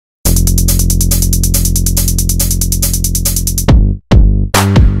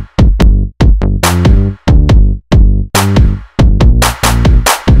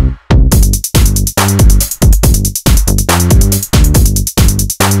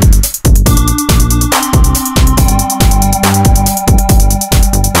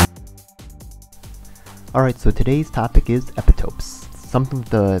Alright, so today's topic is epitopes. Something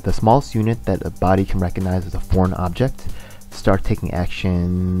the smallest unit that a body can recognize as a foreign object start taking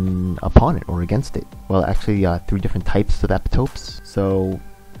action upon it or against it. Well, actually, three different types of epitopes. So,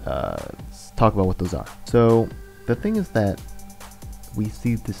 let's talk about what those are. So, the thing is that we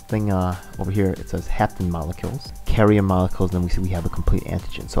see this thing over here, it says hapten molecules, carrier molecules, and then we see we have a complete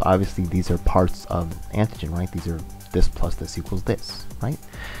antigen. So obviously these are parts of antigen, right? These are this plus this equals this, right?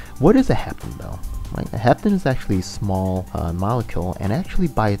 What is a hapten though? Right? A hapten is actually a small molecule, and actually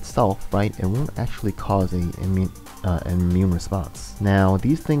by itself, right, it won't actually cause an immune response. Now,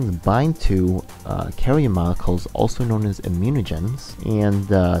 these things bind to carrier molecules, also known as immunogens, and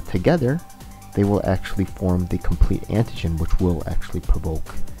together they will actually form the complete antigen, which will actually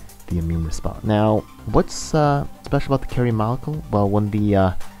provoke the immune response. Now, what's special about the carrier molecule? Well, when you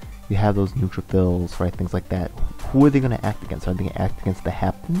have those neutrophils, right, things like that, who are they going to act against? Are they going to act against the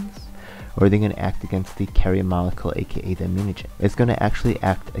haptens? Or are they going to act against the carrier molecule, aka the immunogen? It's going to actually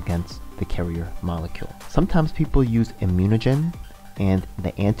act against the carrier molecule. Sometimes people use immunogen and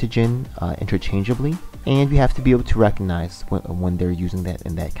the antigen interchangeably, and you have to be able to recognize when they're using that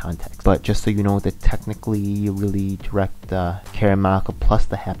in that context. But just so you know that technically, really direct carrier molecule plus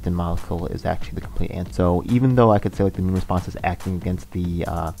the hapten molecule is actually the complete antigen. So even though I could say like the immune response is acting against the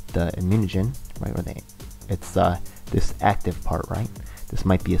immunogen, right, or it's this active part, right? This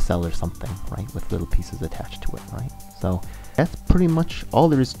might be a cell or something, right, with little pieces attached to it, right? So that's pretty much all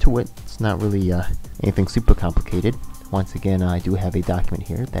there is to it. It's not really anything super complicated. Once again, I do have a document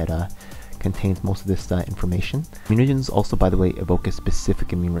here that contains most of this information. Immunogens also, by the way, evoke a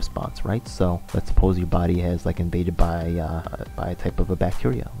specific immune response, right? So let's suppose your body has like invaded by a type of a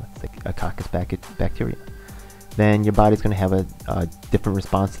bacteria, let's say a coccus bacteria. Then your body's going to have a different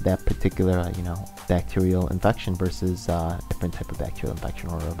response to that particular, bacterial infection versus a different type of bacterial infection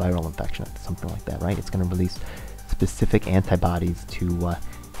or a viral infection, something like that, right? It's going to release specific antibodies to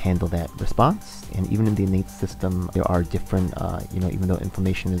handle that response. And even in the innate system, there are different, even though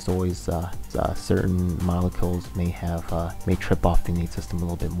inflammation is always certain molecules may trip off the innate system a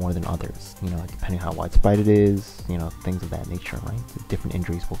little bit more than others, depending on how widespread it is, things of that nature, right? Different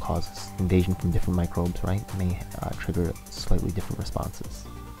injuries will cause invasion from different microbes, right? It may trigger slightly different responses.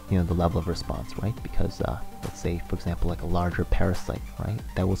 The level of response, right? Because let's say, for example, like a larger parasite, right?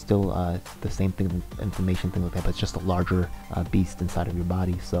 That will still the same thing, inflammation, thing like that, but it's just a larger beast inside of your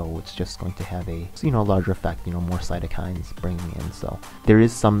body, so it's just going to have a larger effect. More cytokines bringing in. So there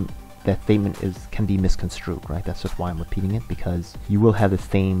is that statement can be misconstrued, right? That's just why I'm repeating it, because you will have the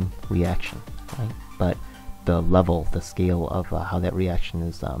same reaction, right? But the level, the scale of how that reaction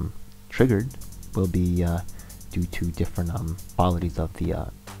is triggered will be due to different qualities of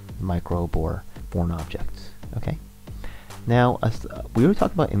the microbe or foreign object. Okay. Now, we already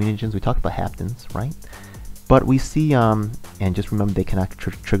talked about immunogens. We talked about haptens, right? But we see, and just remember, they cannot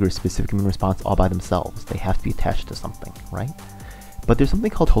trigger a specific immune response all by themselves. They have to be attached to something, right? But there's something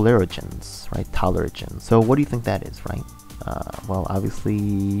called tolerogens, right? Tolerogens. So what do you think that is, right? Well,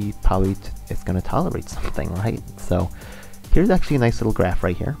 obviously, probably it's going to tolerate something, right? So here's actually a nice little graph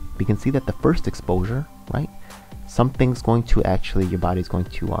right here. We can see that the first exposure, right? Something's going to your body's going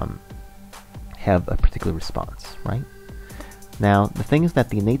to have a particular response, right? Now, the thing is that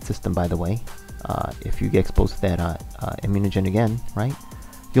the innate system, by the way, if you get exposed to that immunogen again, right,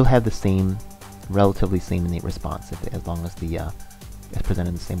 you'll have the relatively same innate response as long as it's presented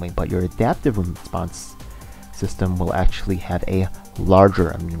in the same way. But your adaptive response system will actually have a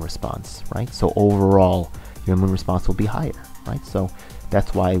larger immune response, right? So overall, your immune response will be higher, right? So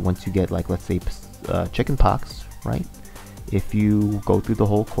that's why once you get, like, let's say, chicken pox, right? If you go through the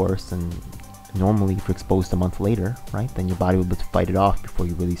whole course, and normally if you're exposed a month later, right, then your body will be able to fight it off before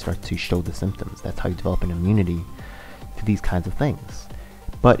you really start to show the symptoms. That's how you develop an immunity to these kinds of things.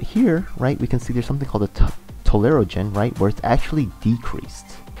 But here, right, we can see there's something called a tolerogen, right, where it's actually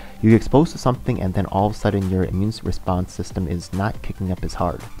decreased. You get exposed to something, and then all of a sudden your immune response system is not kicking up as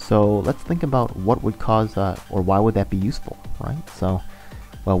hard. So let's think about what would cause, or why would that be useful, right? So,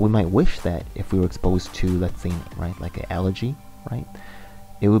 well, we might wish that if we were exposed to, let's say, right, like an allergy, right,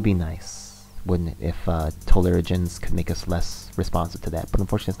 it would be nice, wouldn't it, if tolerogens could make us less responsive to that. But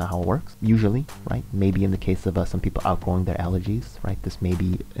unfortunately, that's not how it works, usually, right? Maybe in the case of some people outgrowing their allergies, right, this may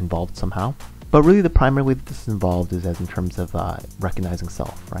be involved somehow. But really, the primary way that this is involved is as in terms of recognizing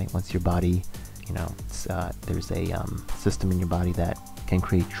self, right? Once your body, there's a system in your body that can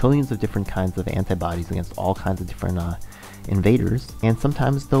create trillions of different kinds of antibodies against all kinds of different invaders, and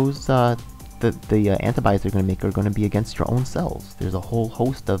sometimes those the antibodies they're going to make are going to be against your own cells. There's a whole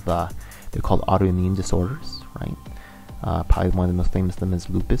host of they're called autoimmune disorders, right? Probably one of the most famous of them is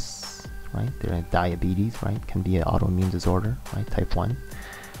lupus, right? They're diabetes, right? Can be an autoimmune disorder, right? Type 1.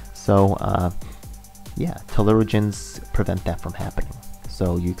 So, yeah, tellurigens prevent that from happening.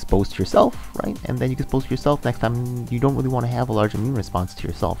 So you expose to yourself, right? And then you expose to yourself next time. You don't really want to have a large immune response to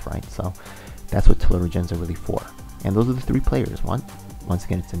yourself, right? So that's what tellurigens are really for. And those are the three players. Once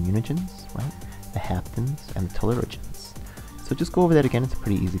again, it's immunogens, right? The haptens and the tellurigens. So just go over that again. It's a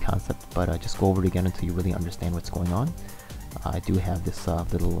pretty easy concept, but just go over it again until you really understand what's going on. I do have this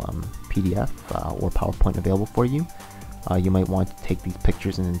little PDF or PowerPoint available for you. You might want to take these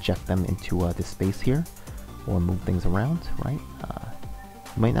pictures and inject them into this space here, or move things around, right?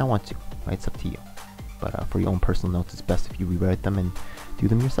 You might not want to, right? It's up to you. But for your own personal notes, it's best if you rewrite them and do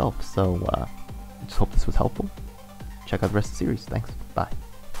them yourself. So I just hope this was helpful. Check out the rest of the series. Thanks. Bye.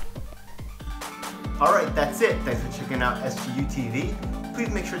 Alright, that's it. Thanks for checking out SGU TV. Please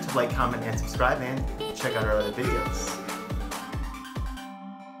make sure to like, comment, and subscribe, and check out our other videos.